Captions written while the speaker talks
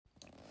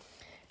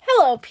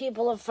Hello,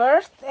 people of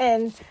Earth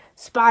and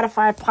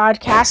Spotify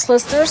podcast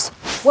listeners.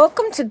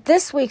 Welcome to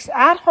this week's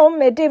at-home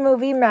midday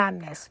movie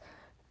madness.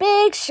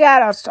 Big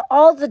shout-outs to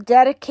all the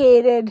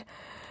dedicated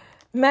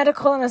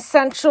medical and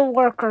essential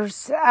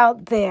workers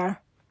out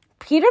there.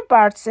 Peter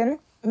Bartson,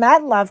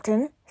 Matt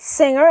Loveton,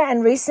 singer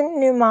and recent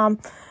new mom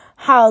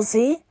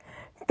Halsey,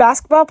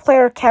 basketball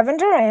player Kevin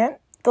Durant,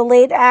 the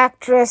late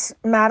actress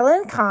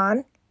Madeline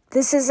Kahn,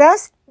 This Is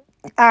Us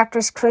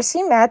actress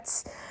Chrissy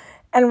Metz,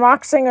 and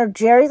rock singer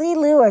Jerry Lee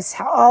Lewis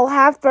all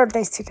have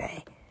birthdays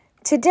today.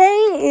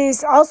 Today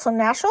is also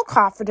National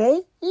Coffee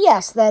Day.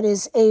 Yes, that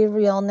is a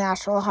real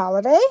national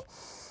holiday.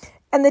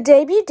 And the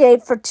debut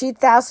date for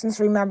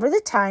 2000's Remember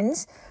the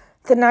Titans,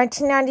 the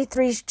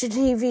 1993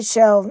 TV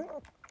show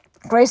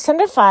Grace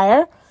Under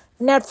Fire,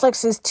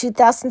 Netflix's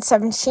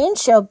 2017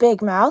 show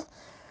Big Mouth,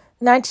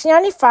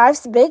 1995's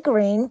The Big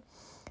Green,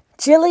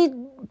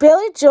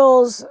 Billy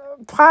Joel's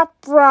pop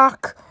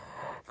rock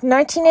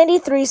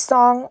 1983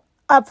 song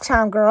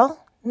Uptown Girl,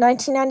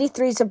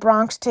 1993's A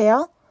Bronx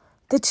Tale,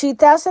 the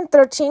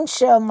 2013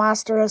 show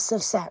Masters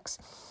of Sex.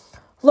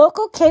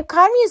 Local Cape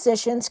Cod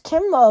musicians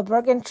Kim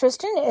Moberg and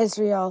Tristan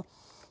Israel,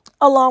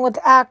 along with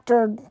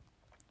actor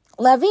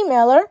Levy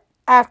Miller,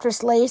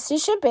 actress Lacey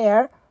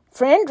Chabert,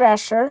 Fran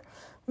Drescher,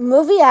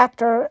 movie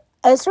actor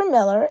Ezra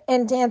Miller,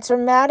 and dancer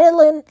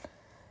Madeline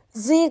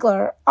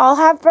Ziegler all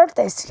have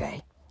birthdays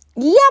today.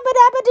 Yabba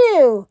dabba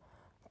doo!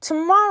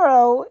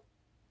 Tomorrow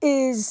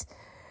is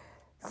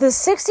the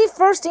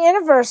 61st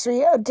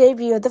anniversary of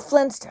debut of the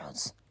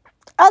Flintstones.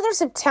 Other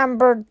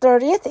September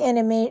 30th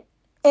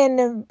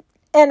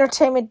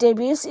entertainment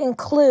debuts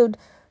include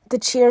the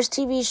Cheers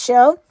TV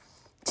show,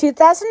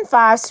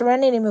 2005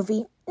 Serenity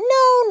movie.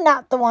 No,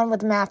 not the one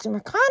with Matthew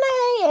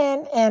McConaughey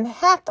and Anne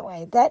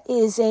Hathaway. That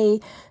is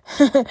a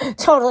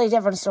totally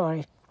different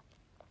story.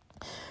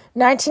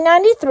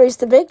 1993's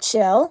The Big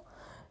Chill,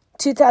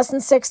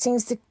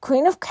 2016's The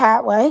Queen of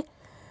Catway,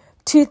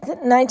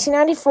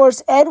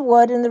 1994's Ed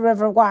Wood and the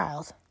River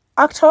Wild.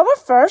 October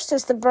 1st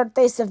is the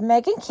birthdays of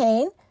Meghan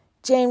Cain,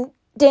 Dame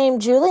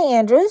Julie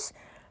Andrews,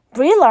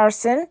 Brie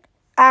Larson,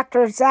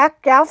 actor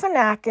Zach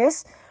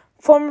Galifianakis,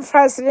 former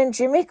President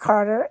Jimmy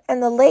Carter,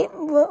 and the late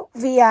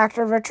movie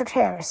actor Richard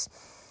Harris.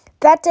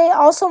 That day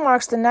also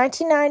marks the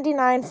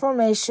 1999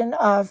 formation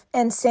of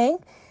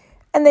NSYNC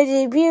and the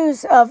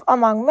debuts of,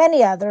 among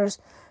many others,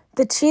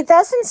 the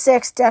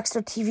 2006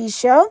 Dexter TV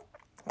show,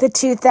 the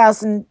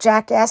 2000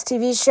 Jackass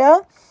TV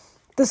show,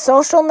 The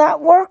Social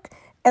Network,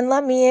 and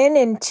Let Me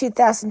In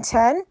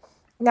 2010,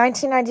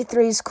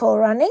 1993's Cool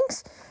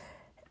Runnings,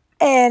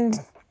 and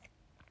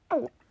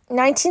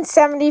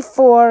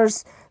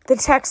 1974's The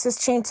Texas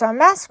Chainsaw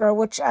Massacre,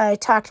 which I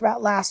talked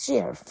about last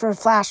year for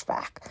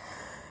Flashback.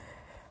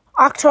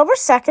 October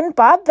 2nd,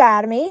 Bob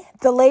Batamy,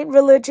 the late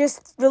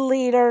religious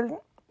leader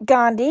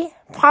Gandhi,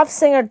 pop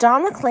singer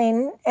Don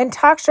McLean, and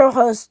talk show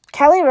host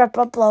Kelly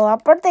Ripa blow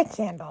out birthday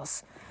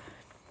candles.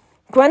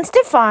 Gwen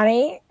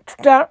Stefani,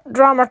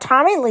 drummer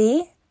Tommy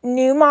Lee,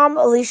 new mom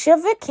Alicia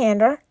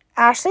Vikander,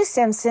 Ashley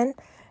Simpson,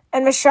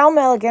 and Michelle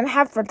Milligan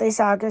have birthdays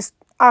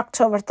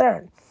October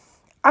 3rd.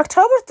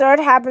 October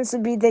 3rd happens to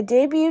be the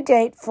debut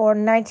date for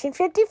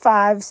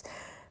 1955's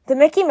The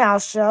Mickey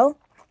Mouse Show,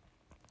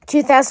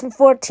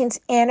 2014's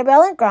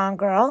Annabelle and Gone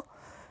Girl,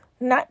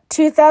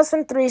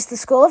 2003's The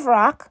School of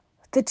Rock,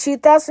 the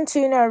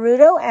 2002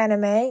 Naruto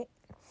anime,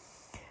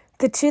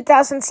 the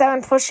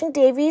 2007 Pushing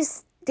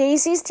Daisies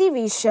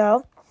TV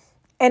show,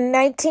 and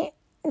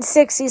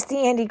 1960's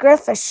The Andy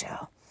Griffith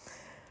Show.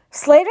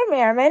 Slater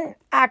Merriman,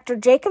 actor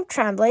Jacob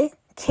Tremblay,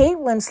 Kate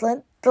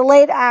Winslet, the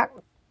late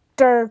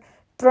actor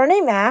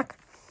Bernie Mac,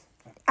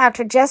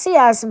 actor Jesse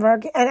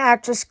Eisenberg, and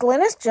actress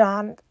Glynis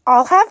John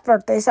all have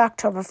birthdays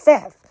October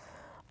 5th.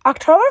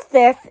 October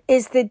 5th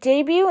is the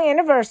debut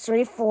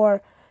anniversary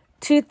for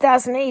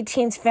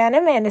 2018's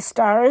Venom and A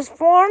Star Is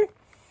Born,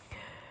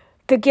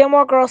 the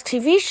Gilmore Girls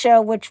TV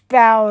show, which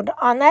bowed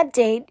on that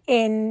date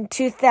in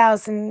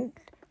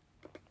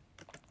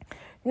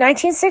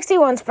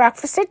 1961's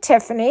Breakfast at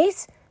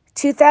Tiffany's,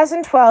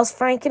 2012's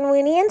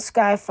Frankenweenie and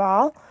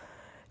Skyfall,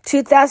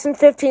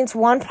 2015's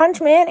One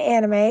Punch Man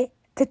anime,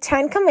 The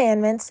Ten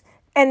Commandments,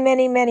 and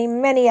many, many,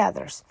 many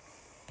others.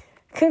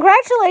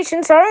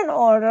 Congratulations are in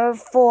order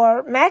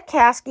for Matt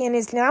Caskey and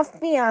his now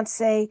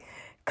fiancée,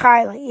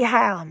 Kylie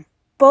Hallam,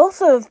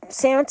 both of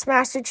Salem,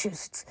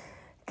 Massachusetts.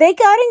 They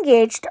got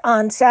engaged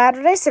on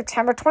Saturday,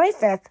 September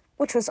 25th,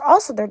 which was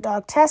also their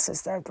dog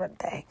Tessa's third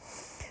birthday.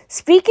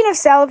 Speaking of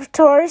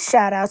celebratory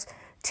shout-outs,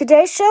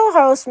 today's show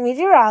host,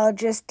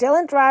 meteorologist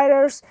Dylan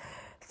Dryder's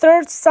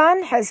third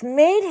son has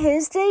made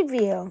his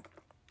debut.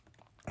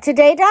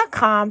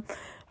 Today.com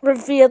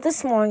revealed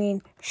this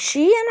morning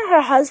she and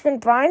her husband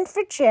Brian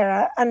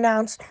Fitzgerald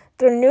announced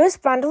their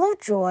newest bundle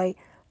of joy,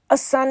 a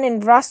son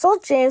named Russell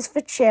James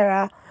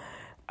Fitzgerald,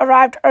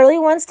 arrived early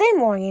Wednesday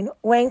morning,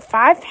 weighing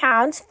 5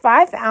 pounds,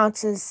 5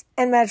 ounces,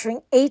 and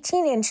measuring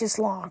 18 inches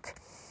long.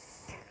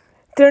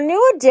 Their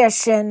new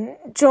addition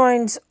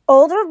joins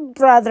older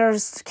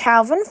brothers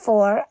Calvin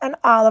 4 and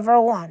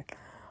Oliver 1.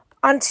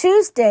 On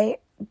Tuesday,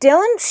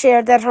 Dylan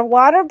shared that her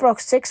water broke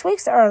 6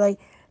 weeks early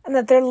and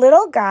that their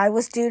little guy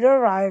was due to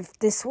arrive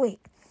this week.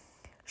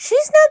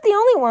 She's not the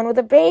only one with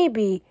a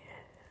baby.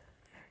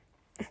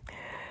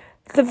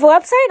 The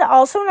website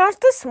also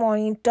announced this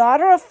morning,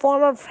 daughter of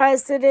former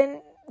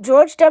President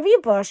George W.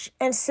 Bush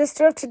and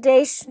sister of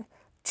today's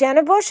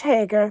Jenna Bush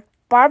Hager,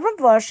 Barbara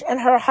Bush,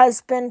 and her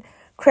husband,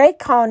 Craig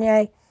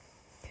Cohn,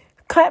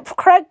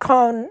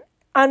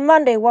 on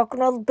Monday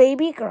welcomed a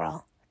baby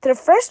girl, their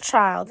first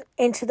child,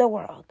 into the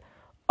world.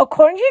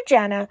 According to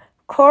Jenna,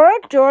 Cora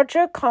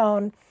Georgia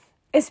Cohn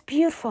is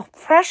beautiful,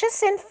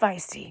 precious, and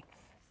feisty.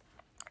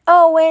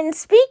 Oh, and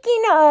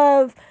speaking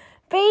of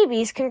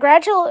babies,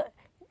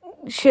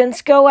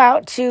 congratulations go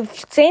out to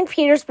St.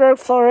 Petersburg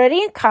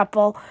Floridian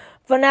couple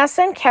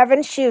Vanessa and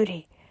Kevin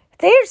Schutte.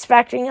 They're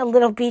expecting a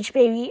little beach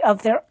baby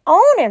of their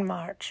own in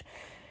March.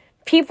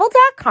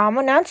 People.com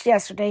announced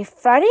yesterday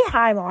Freddie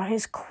Highmore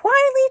has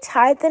quietly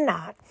tied the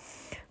knot.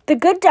 The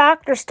Good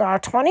Doctor star,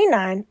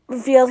 29,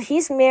 revealed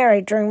he's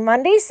married during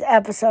Monday's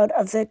episode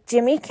of the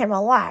Jimmy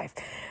Kimmel Live,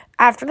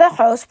 after the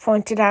host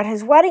pointed out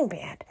his wedding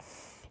band.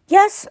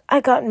 "Yes,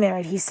 I got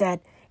married," he said.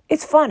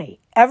 "It's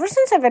funny. Ever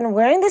since I've been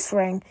wearing this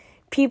ring,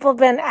 people have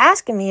been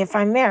asking me if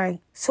I'm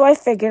married, so I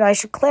figured I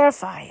should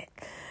clarify it."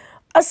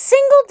 A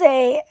single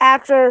day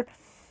after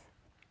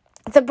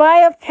the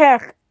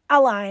biopic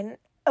Aline,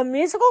 a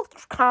musical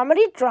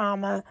comedy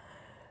drama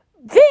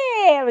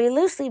very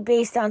loosely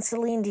based on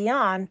Celine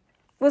Dion,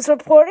 was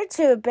reported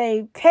to have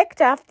been picked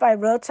up by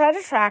Roadside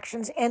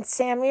Attractions and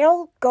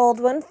Samuel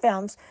Goldwyn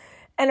Films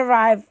and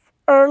arrived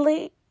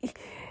early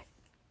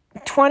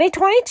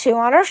 2022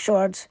 on our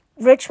shores,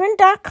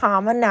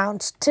 Richmond.com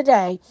announced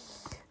today.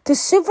 The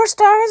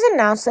superstar has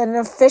announced that an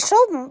official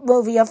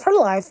movie of her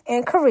life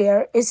and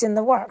career is in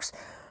the works,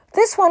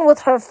 this one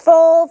with her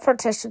full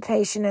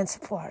participation and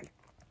support.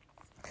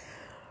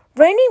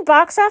 Reigning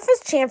box office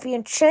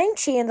champion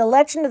Shang-Chi and the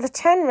Legend of the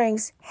Ten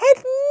Rings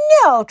had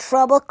no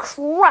trouble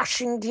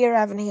crushing Dear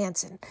Evan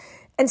Hansen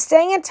and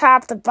staying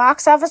atop the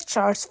box office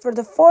charts for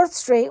the fourth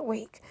straight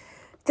week.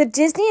 The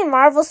Disney and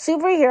Marvel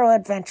superhero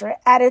adventure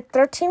added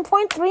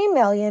 $13.3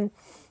 million,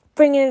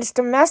 bringing its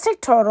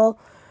domestic total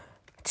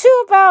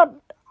to about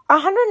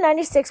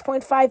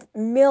 $196.5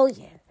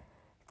 million.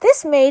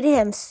 This made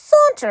him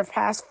saunter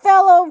past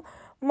fellow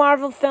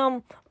Marvel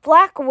film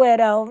Black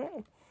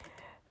Widow,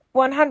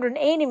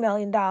 $180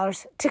 million,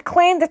 to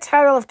claim the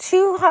title of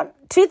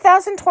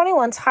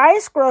 2021's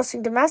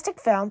highest-grossing domestic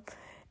film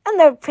and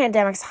the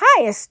pandemic's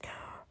highest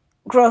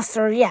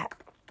grosser yet.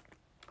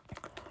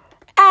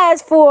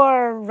 As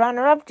for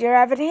runner-up Dear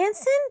Evan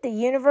Hansen, the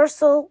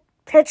Universal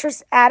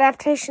Pictures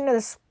adaptation of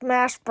the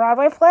smash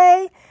Broadway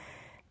play,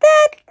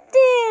 that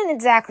didn't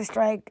exactly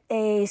strike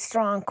a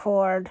strong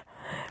chord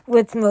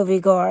with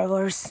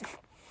moviegoers.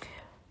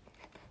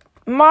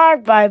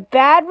 Marred by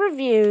bad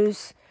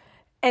reviews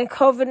and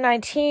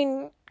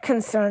COVID-19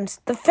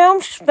 concerns, the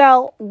film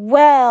fell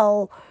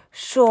well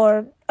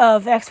short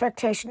of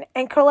expectation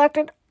and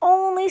collected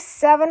only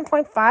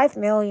 $7.5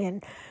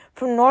 million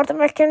from North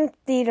American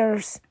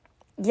theaters.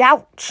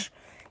 Youch!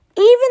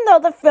 Even though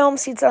the film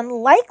seems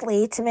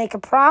unlikely to make a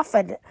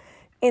profit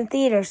in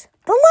theaters,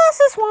 the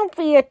losses won't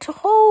be a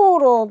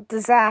total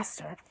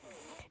disaster.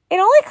 It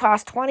only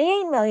cost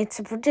 $28 million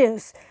to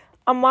produce,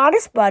 a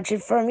modest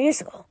budget for a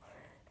musical.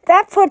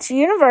 That puts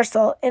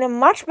Universal in a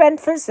much better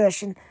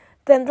position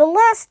than the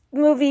last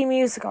movie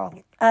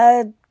musical,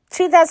 a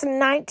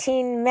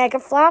 2019 mega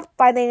flop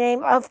by the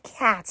name of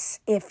Cats,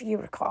 if you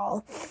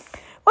recall,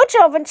 which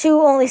opened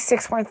to only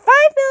 $6.5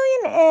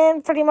 million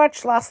and pretty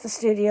much lost the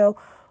studio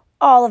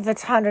all of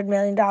its $100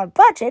 million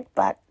budget,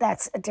 but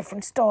that's a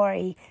different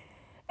story,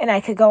 and I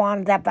could go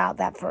on about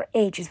that for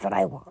ages, but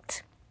I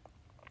won't.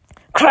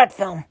 Crud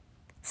film.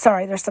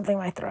 Sorry, there's something in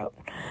my throat.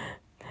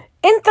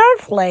 In third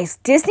place,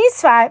 Disney's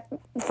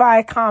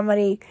sci-fi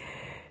comedy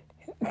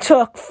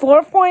took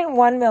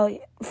 $4.1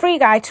 million. Free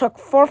Guy took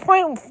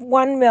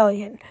 $4.1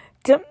 million.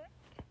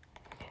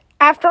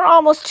 After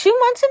almost 2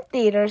 months in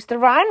theaters, the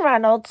Ryan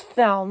Reynolds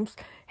films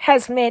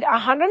has made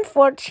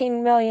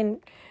 $114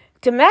 million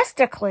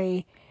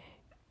domestically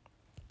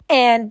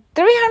and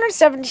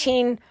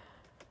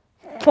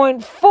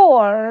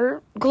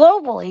 $317.4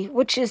 globally,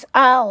 which is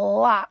a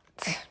lot.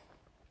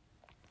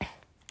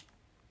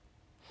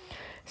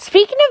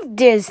 Speaking of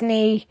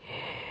Disney,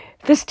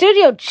 the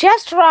studio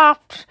just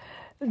dropped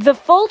the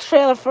full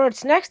trailer for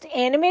its next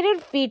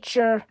animated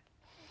feature,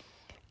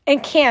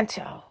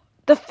 Encanto.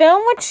 The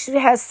film, which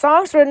has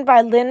songs written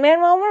by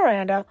Lin-Manuel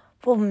Miranda,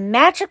 will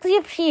magically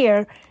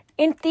appear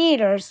in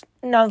theaters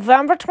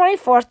November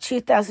 24th,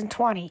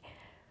 2020.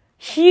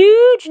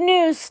 Huge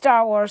news,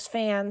 Star Wars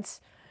fans.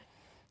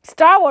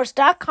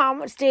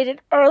 StarWars.com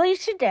stated earlier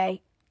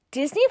today,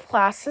 Disney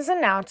Plus has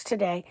announced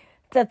today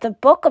that the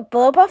Book of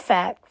Boba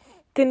Fett,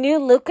 the new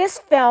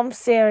Lucasfilm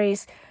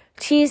series,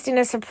 teased in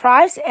a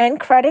surprise end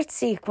credit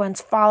sequence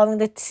following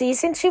the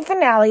season 2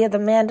 finale of The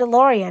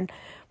Mandalorian,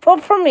 will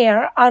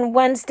premiere on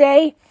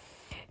Wednesday,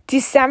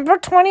 December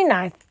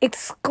 29th,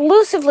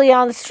 exclusively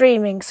on the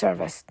streaming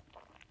service.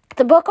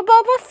 The Book of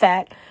Boba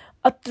Fett,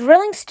 a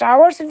thrilling Star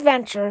Wars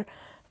adventure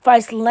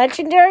finds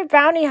legendary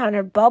bounty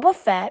hunter Boba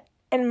Fett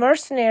and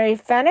mercenary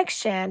Fennec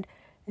Shand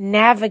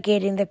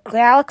navigating the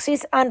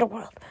galaxy's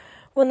underworld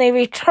when they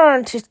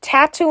return to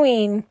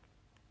Tatooine,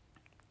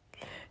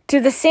 to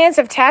the sands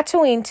of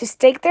Tatooine to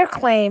stake their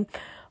claim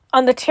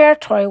on the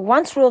territory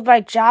once ruled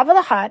by Jabba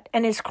the Hutt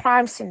and his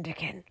crime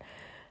syndicate.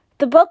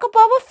 The Book of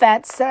Boba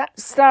Fett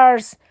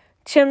stars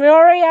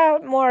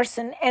Temuera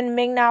Morrison and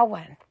Ming-Na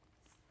Wen.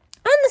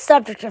 On the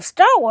subject of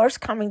Star Wars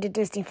coming to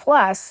Disney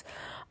Plus,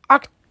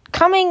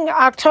 coming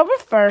October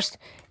 1st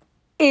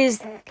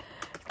is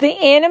the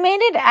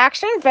animated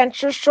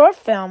action-adventure short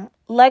film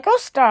Lego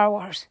Star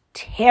Wars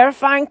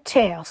Terrifying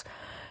Tales,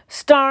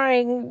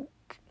 starring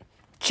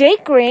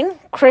Jake Green,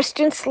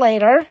 Christian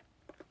Slater,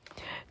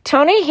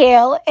 Tony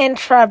Hale, and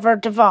Trevor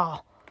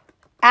Duvall.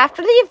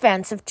 After the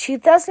events of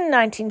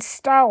 2019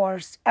 Star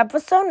Wars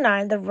Episode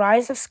 9, The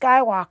Rise of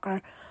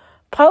Skywalker,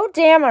 Poe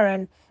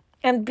Dameron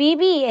and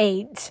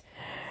BB-8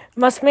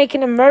 must make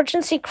an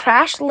emergency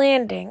crash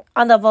landing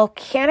on the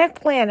volcanic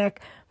planet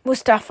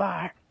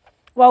Mustafar.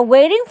 While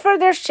waiting for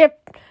their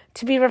ship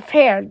to be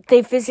repaired,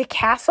 they visit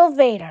Castle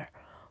Vader,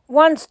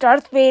 once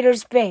Darth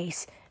Vader's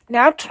base,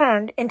 now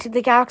turned into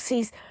the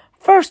galaxy's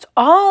first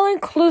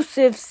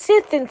all-inclusive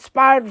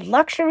Sith-inspired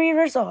luxury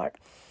resort.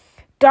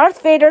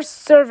 Darth Vader's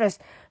service,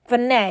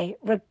 Vinay,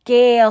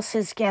 regales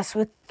his guests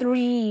with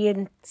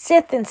 3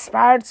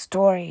 Sith-inspired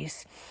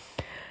stories.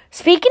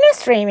 Speaking of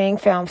streaming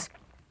films,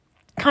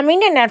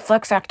 coming to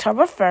Netflix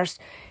October 1st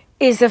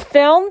is a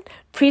film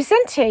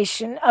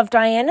presentation of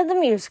Diana the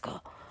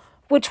Musical,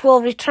 which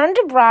will return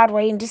to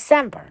Broadway in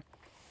December.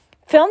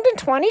 Filmed in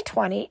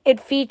 2020, it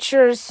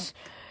features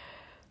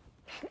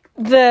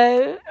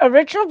the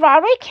original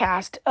Broadway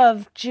cast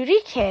of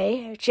Judy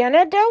Kaye,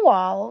 Jenna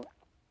Delwall,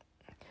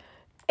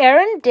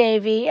 Erin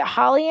Davey,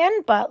 Holly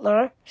Ann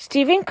Butler,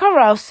 Stephen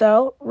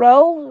Caruso,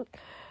 Ro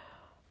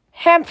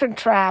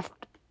Hamptontraft,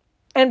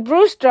 and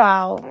Bruce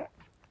Dow,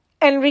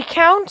 and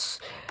recounts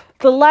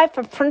the life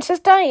of Princess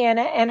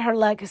Diana and her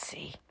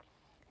legacy.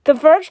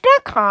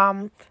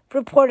 TheVerge.com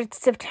reported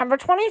September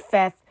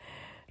 25th,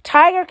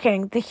 Tiger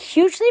King, the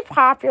hugely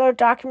popular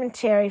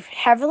documentary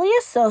heavily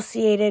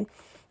associated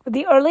with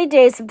the early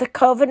days of the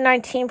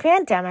COVID-19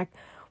 pandemic,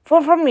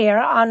 will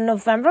premiere on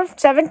November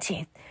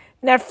 17th.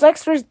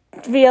 Netflix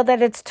revealed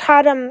at its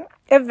Totem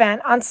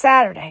event on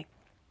Saturday.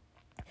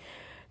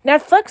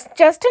 Netflix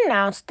just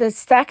announced the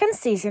second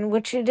season,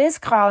 which it is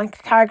calling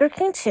Tiger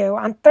King 2,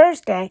 on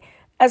Thursday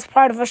as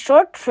part of a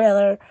short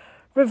trailer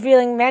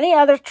revealing many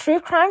other true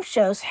crime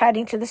shows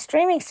heading to the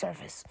streaming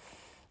service.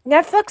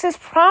 Netflix is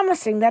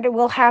promising that it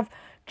will have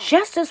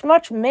just as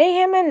much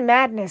mayhem and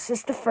madness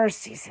as the first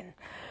season.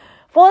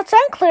 While it's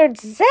unclear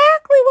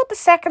exactly what the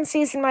second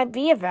season might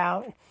be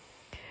about,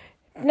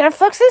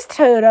 Netflix's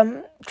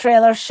Totem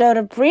trailer showed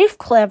a brief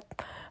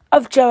clip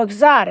of Joe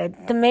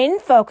Exotic, the main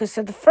focus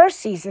of the first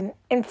season,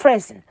 in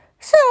prison,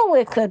 so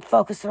we could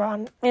focus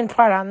in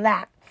part on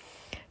that.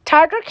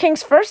 Tiger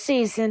King's first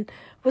season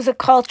was a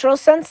cultural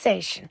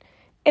sensation.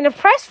 In a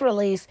press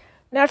release,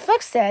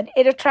 Netflix said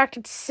it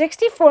attracted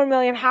 64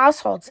 million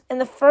households in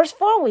the first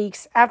 4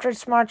 weeks after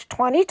its March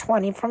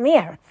 2020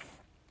 premiere.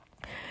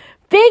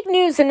 Big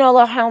news,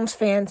 Enola Holmes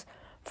fans.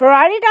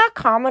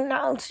 Variety.com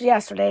announced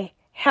yesterday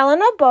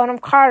Helena Bonham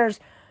Carter's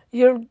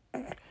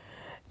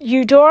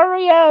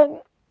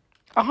Eudora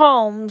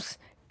Holmes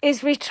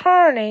is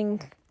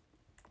returning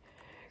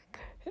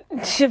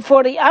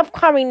for the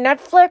upcoming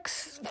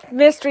Netflix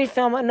mystery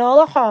film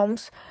Enola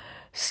Holmes,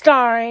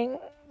 starring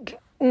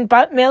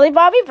Millie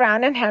Bobby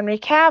Brown and Henry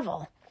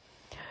Cavill.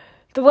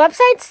 The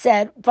website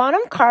said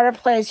Bonham Carter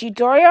plays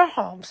Eudora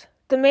Holmes,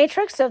 the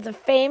matrix of the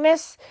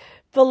famous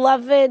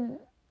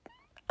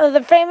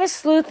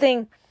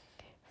sleuthing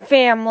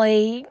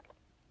family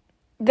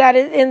that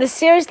is in the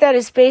series that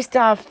is based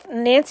off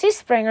Nancy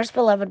Springer's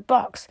beloved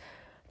books.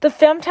 The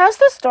film tells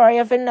the story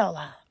of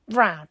Enola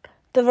Brown,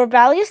 the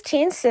rebellious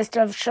teen sister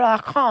of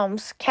Sherlock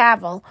Holmes,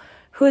 Cavill,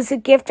 who is a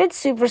gifted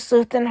super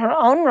sleuth in her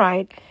own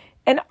right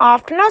and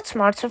often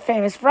outsmarts her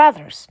famous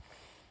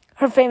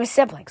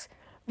siblings.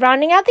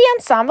 Rounding out the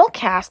ensemble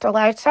cast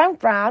alongside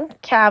Brown,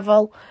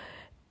 Cavill,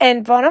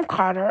 and Bonham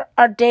Carter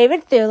are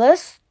David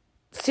Thewlis,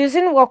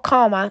 Susan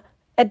Wokoma,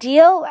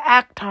 Adil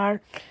Akhtar,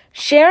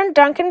 Sharon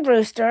Duncan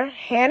Brewster,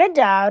 Hannah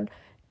Dowd,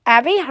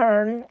 Abby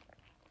Hearn,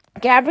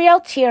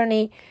 Gabrielle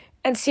Tierney,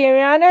 and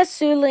Siriana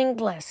Suling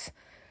Bliss.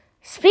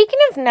 Speaking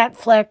of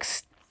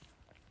Netflix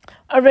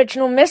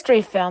original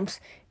mystery films,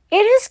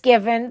 it has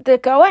given the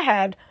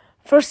go-ahead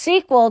for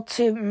sequel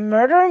to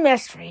Murder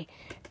Mystery,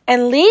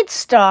 and lead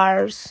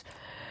stars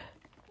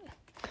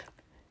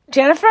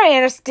Jennifer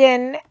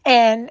Aniston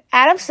and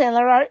Adam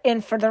Sandler are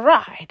in for the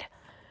ride.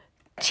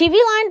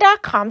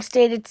 TVLine.com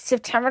stated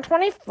September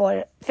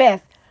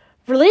 25th,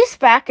 released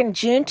back in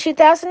June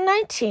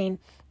 2019,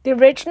 the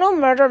original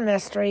Murder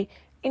Mystery,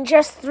 in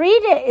just 3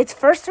 days, its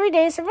first 3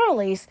 days of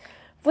release,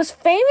 was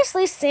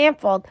famously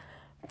sampled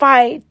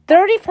by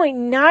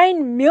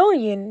 30.9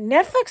 million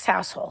Netflix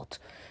households,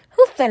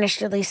 who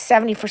finished at least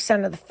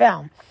 70% of the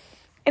film.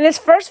 In its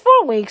first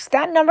 4 weeks,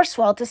 that number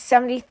swelled to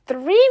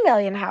 73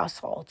 million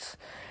households.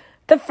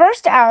 The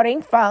first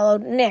outing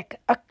followed Nick,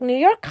 a New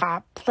York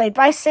cop played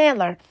by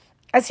Sandler,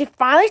 as he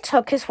finally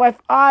took his wife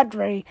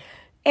Audrey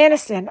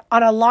Aniston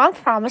on a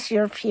long-promised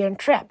European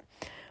trip,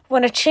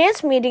 when a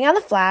chance meeting on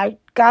the flag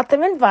got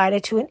them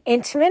invited to an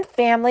intimate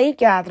family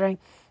gathering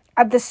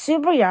at the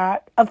super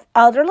yacht of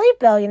elderly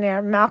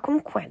billionaire Malcolm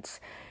Quince,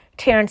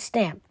 Terrence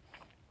Stamp.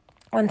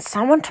 When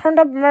someone turned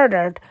up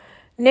murdered,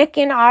 Nick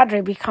and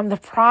Audrey become the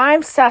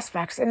prime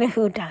suspects in a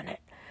whodunit.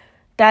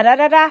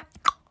 Da-da-da-da,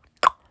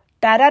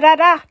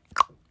 da-da-da-da,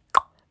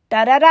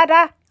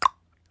 da-da-da-da.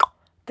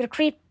 They're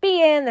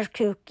creepy and they're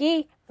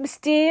kooky,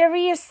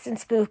 mysterious and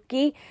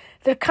spooky.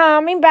 They're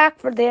coming back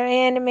for their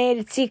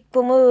animated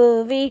sequel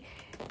movie.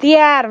 The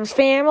Addams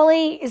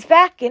Family is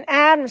back in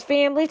Addams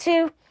Family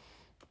 2.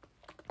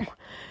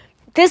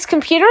 This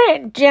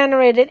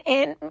computer-generated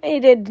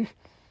animated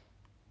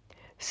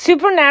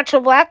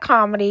supernatural black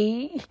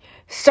comedy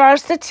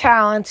stars the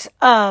talents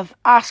of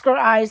Oscar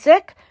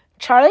Isaac,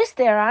 Charlize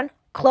Theron,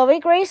 Chloe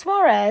Grace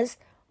Moretz,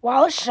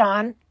 Wallace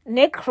Shawn,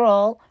 Nick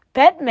Kroll,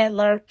 Bette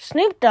Midler,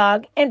 Snoop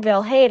Dogg, and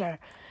Bill Hader.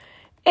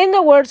 In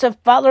the words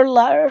of Butler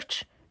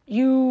Lurch,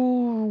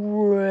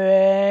 you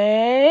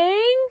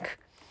rank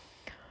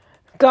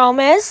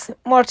Gomez,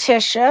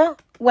 Morticia,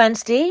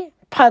 Wednesday,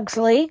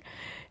 Pugsley,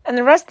 and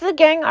the rest of the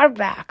gang are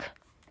back.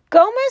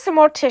 Gomez and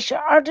Morticia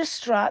are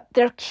distraught.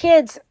 Their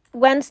kids,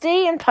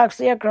 Wednesday and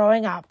Pugsley, are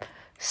growing up,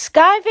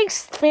 skiving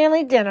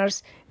family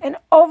dinners, and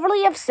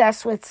overly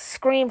obsessed with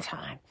screen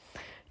time.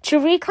 To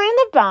reclaim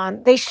the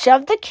bond, they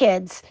shove the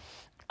kids,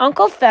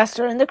 Uncle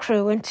Fester, and the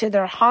crew into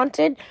their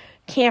haunted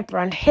camper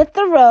and hit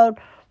the road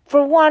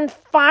for one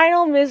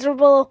final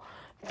miserable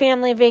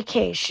family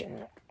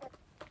vacation.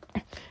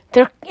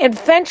 Their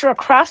adventure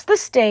across the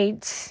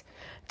states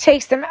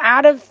takes them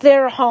out of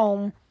their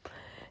home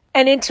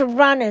and into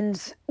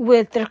run-ins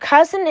with their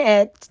cousin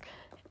Ed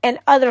and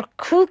other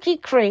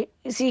kooky,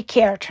 crazy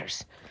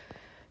characters.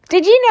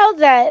 Did you know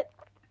that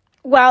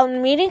while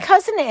meeting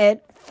cousin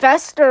Ed,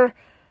 Fester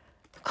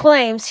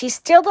claims he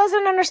still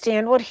doesn't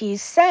understand what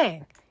he's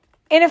saying?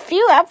 In a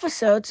few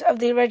episodes of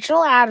the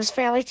original Addams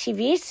Family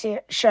TV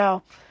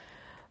show,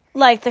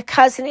 like the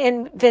Cousin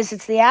Ed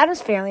Visits the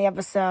Addams Family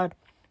episode,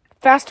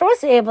 Fester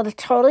was able to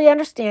totally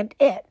understand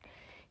it.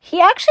 He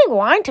actually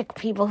whined to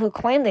people who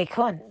claimed they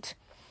couldn't.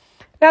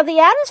 Now, the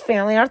Addams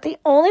Family aren't the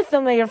only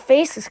familiar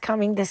faces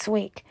coming this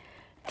week.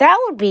 That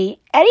would be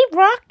Eddie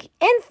Brock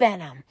and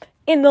Venom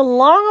in the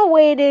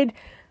long-awaited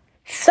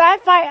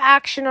sci-fi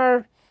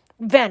actioner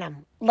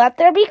Venom, Let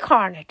There Be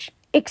Carnage,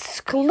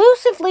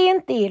 exclusively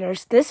in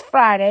theaters this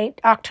Friday,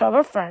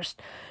 October 1st,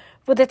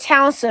 with the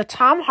talents of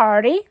Tom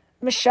Hardy,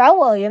 Michelle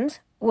Williams,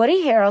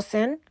 Woody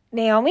Harrelson,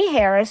 Naomi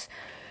Harris,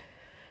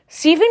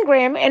 Stephen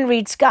Graham, and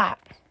Reed Scott.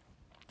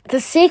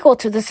 The sequel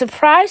to the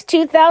surprise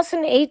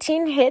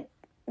 2018 hit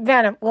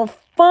Venom will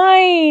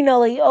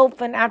finally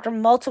open after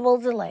multiple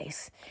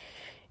delays.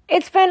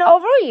 It's been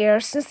over a year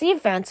since the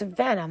events of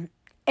Venom,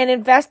 and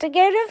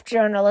investigative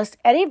journalist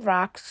Eddie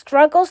Brock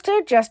struggles to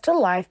adjust to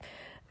life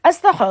as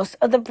the host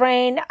of the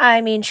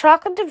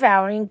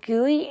chocolate-devouring,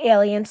 gooey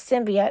alien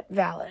symbiote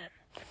Venom.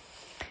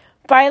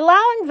 By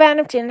allowing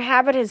Venom to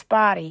inhabit his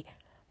body,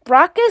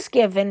 Brock is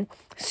given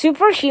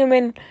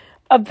superhuman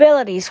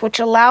abilities which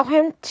allow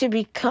him to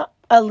become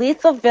a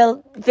lethal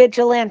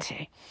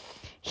vigilante.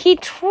 He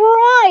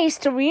tries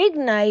to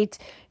reignite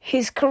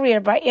his career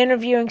by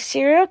interviewing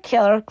serial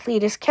killer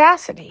Cletus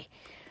Cassidy.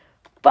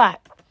 But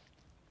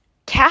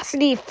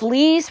Cassidy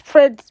flees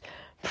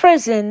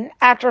prison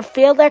after a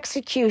failed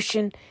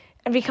execution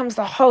and becomes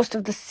the host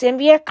of the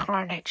symbiote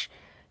Carnage,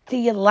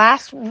 the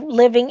last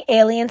living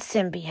alien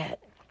symbiote.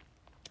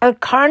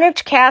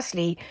 Carnage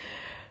Cassidy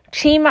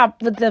team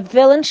up with the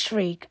villain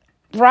Shriek.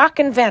 Brock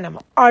and Venom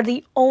are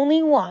the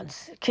only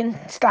ones who can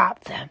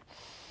stop them.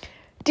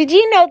 Did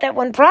you know that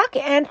when Brock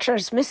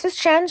enters Mrs.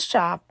 Chen's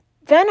shop,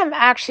 Venom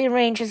actually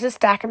arranges a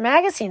stack of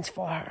magazines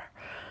for her?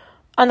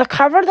 On the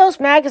cover of those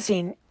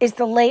magazines is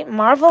the late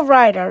Marvel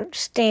writer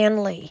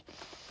Stan Lee.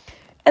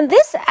 And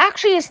this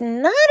actually is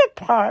not a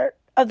part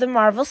of the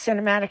Marvel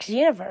Cinematic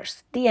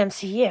Universe, the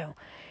MCU.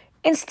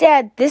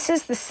 Instead, this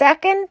is the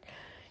second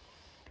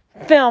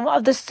film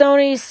of the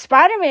Sony's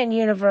Spider-Man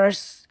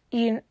universe,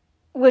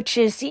 which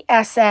is the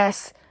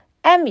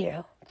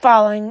SSMU,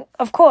 following,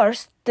 of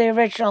course, the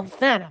original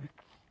Venom.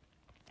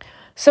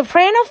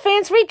 Soprano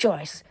fans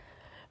rejoice.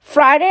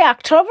 Friday,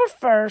 October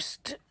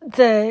 1st,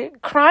 the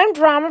crime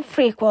drama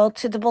prequel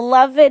to the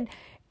beloved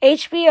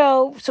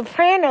HBO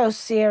Sopranos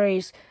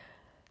series,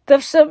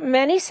 The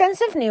Many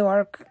Sins of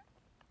Newark,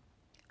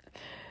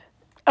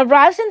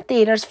 arrives in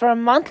theaters for a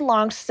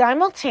month-long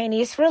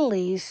simultaneous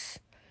release,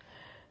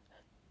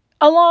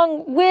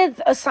 along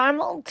with a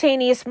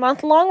simultaneous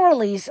month-long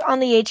release on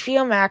the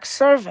HBO Max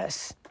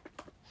service.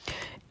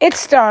 It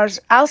stars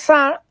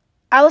Alessandro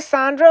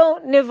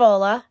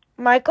Nivola,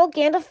 Michael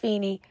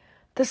Gandolfini,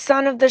 the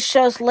son of the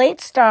show's late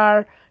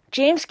star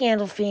James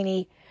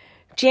Gandolfini,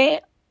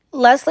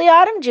 Leslie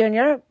Odom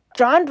Jr.,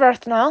 John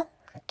Bernthal,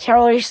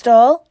 Carrie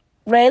Stoll,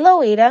 Ray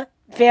Liotta,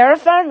 Vera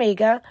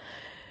Farmiga,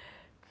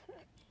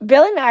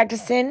 Billy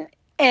Magnuson,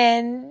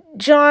 and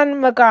John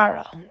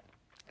Magaro.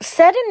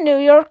 Set in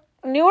Newark,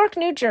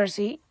 New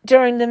Jersey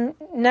during the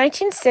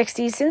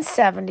 1960s and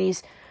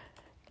 70s,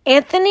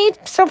 Anthony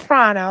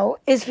Soprano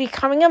is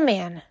becoming a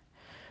man.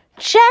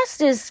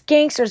 Just as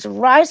gangsters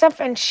rise up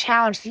and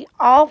challenge the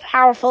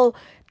all-powerful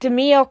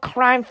DeMeo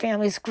crime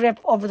family's grip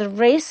over the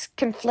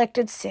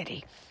race-conflicted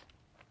city.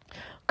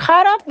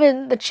 Caught up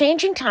in the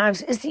changing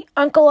times is the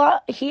uncle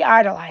he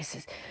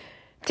idolizes,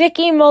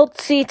 Dickie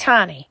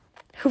Moltitani,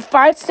 who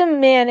fights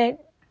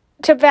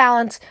to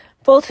balance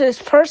both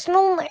his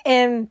personal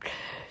and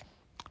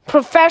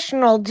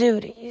professional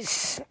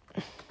duties.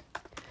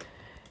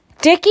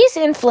 Dickie's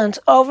influence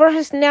over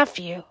his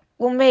nephew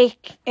will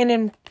make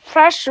the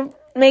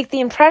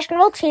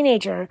impressionable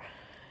teenager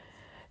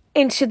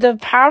into the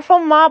powerful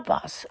mob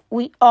boss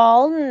we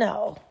all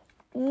know.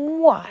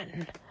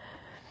 1.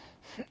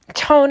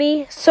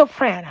 Tony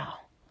Soprano.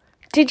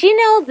 Did you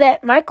know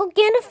that Michael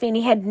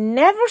Gandolfini had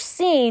never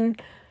seen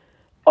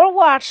or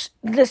watched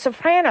The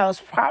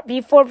Sopranos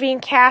before being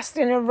cast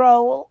in the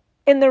role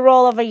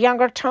of a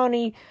younger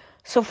Tony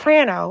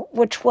Soprano,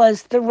 which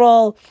was the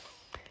role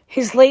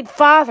his late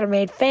father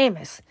made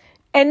famous?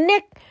 And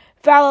Nick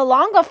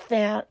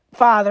Vallelonga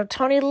father,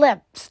 Tony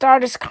Lip,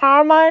 starred as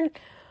Carmine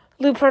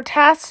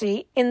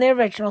Lupertazzi in the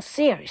original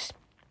series.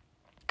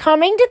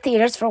 Coming to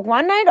theaters for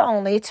one night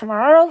only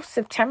tomorrow,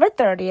 September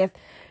 30th,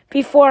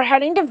 before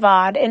heading to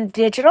VOD and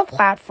digital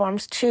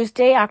platforms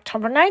Tuesday,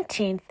 October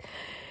 19th,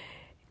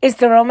 is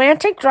the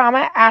romantic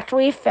drama After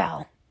We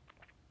Fell,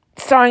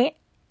 starring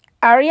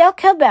Ariel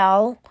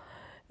Cabell,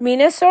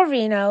 Mina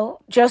Sorvino,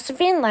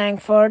 Josephine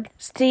Langford,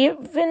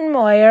 Stephen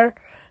Moyer,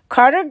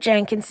 Carter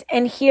Jenkins,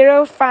 and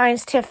Hero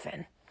Fiennes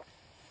Tiffin,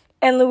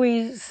 and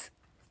Louise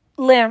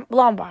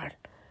Lombard.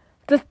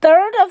 The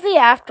third of the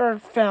After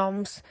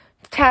films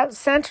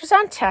centers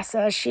on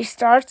Tessa as she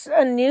starts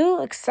a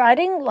new,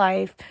 exciting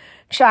life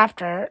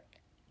chapter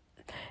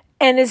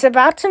and is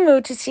about to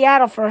move to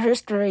Seattle for her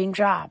dream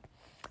job.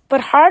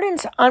 But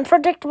Hardin's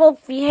unpredictable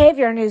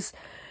behavior and his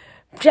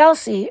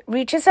jealousy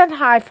reaches a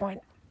high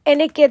point, and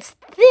it gets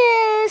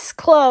this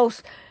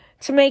close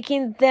to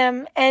making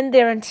them end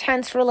their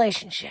intense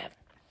relationship.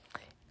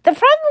 The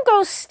problem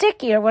goes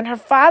stickier when her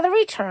father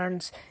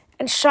returns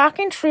and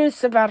shocking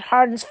truths about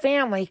Hardin's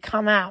family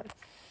come out.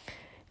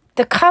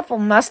 The couple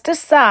must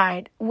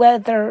decide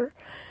whether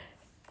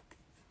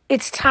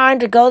it's time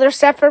to go their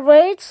separate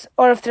ways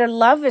or if their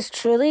love is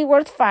truly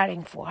worth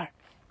fighting for.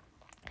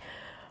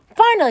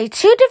 Finally,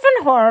 2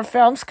 different horror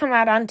films come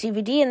out on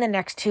DVD in the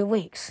next 2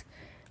 weeks.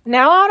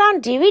 Now out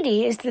on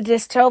DVD is the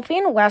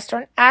dystopian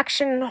Western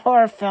action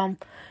horror film,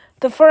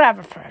 The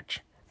Forever Purge,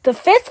 the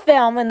 5th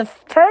film in the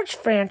Purge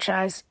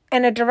franchise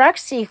and a direct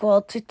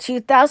sequel to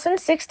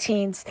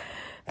 2016's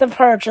The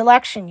Purge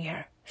election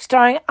year,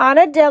 starring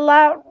Ana de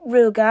la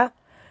Rúa,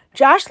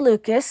 Josh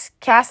Lucas,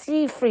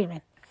 Cassidy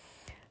Freeman.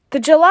 The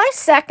July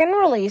 2nd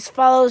release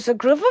follows a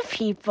group of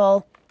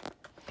people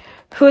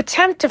who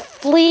attempt to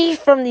flee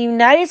from the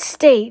United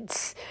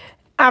States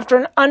after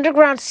an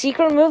underground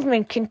secret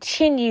movement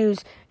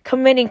continues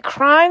committing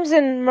crimes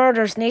and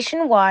murders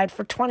nationwide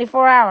for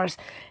 24 hours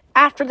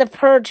after the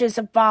Purge's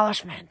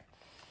abolishment.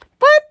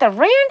 But the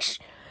ranch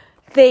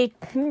they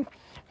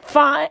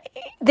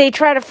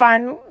try to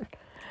find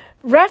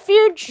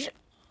refuge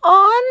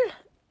on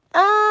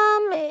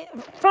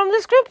from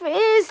this group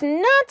is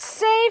not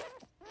safe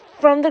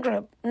from the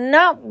group,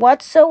 not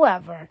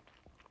whatsoever.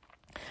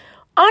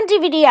 On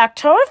DVD,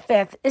 October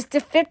 5th is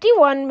the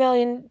 $51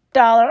 million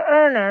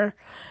earner,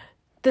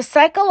 the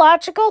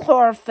psychological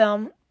horror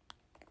film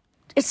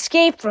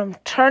Escape Room: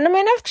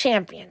 Tournament of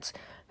Champions,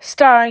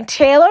 starring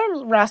Taylor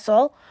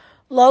Russell,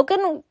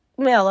 Logan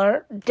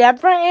Miller,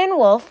 Deborah Ann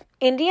Wolfe,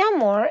 India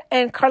Moore,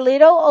 and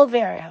Carlito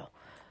Oliverio.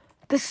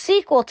 The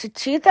sequel to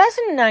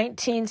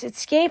 2019's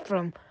Escape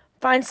Room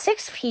finds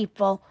 6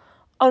 people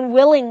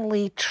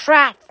unwillingly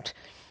trapped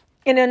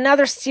in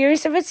another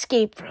series of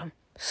escape rooms,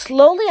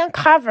 slowly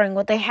uncovering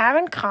what they have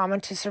in common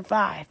to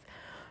survive.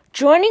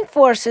 Joining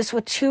forces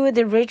with 2 of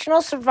the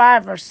original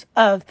survivors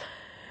of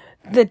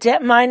the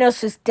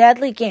Minos'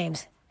 deadly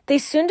games, they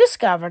soon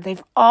discover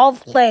they've all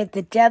played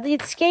the deadly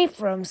escape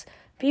rooms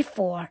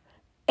before,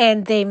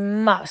 and they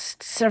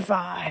must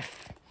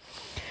survive.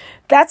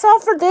 That's all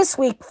for this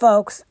week,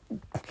 folks.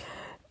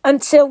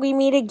 Until we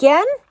meet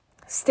again,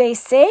 stay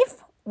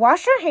safe,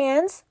 wash your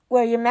hands,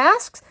 wear your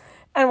masks,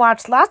 and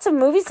watch lots of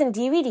movies and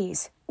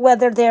DVDs,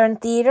 whether they're in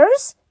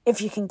theaters,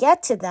 if you can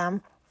get to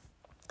them,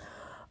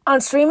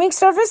 on streaming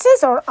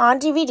services, or on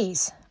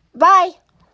DVDs. Bye!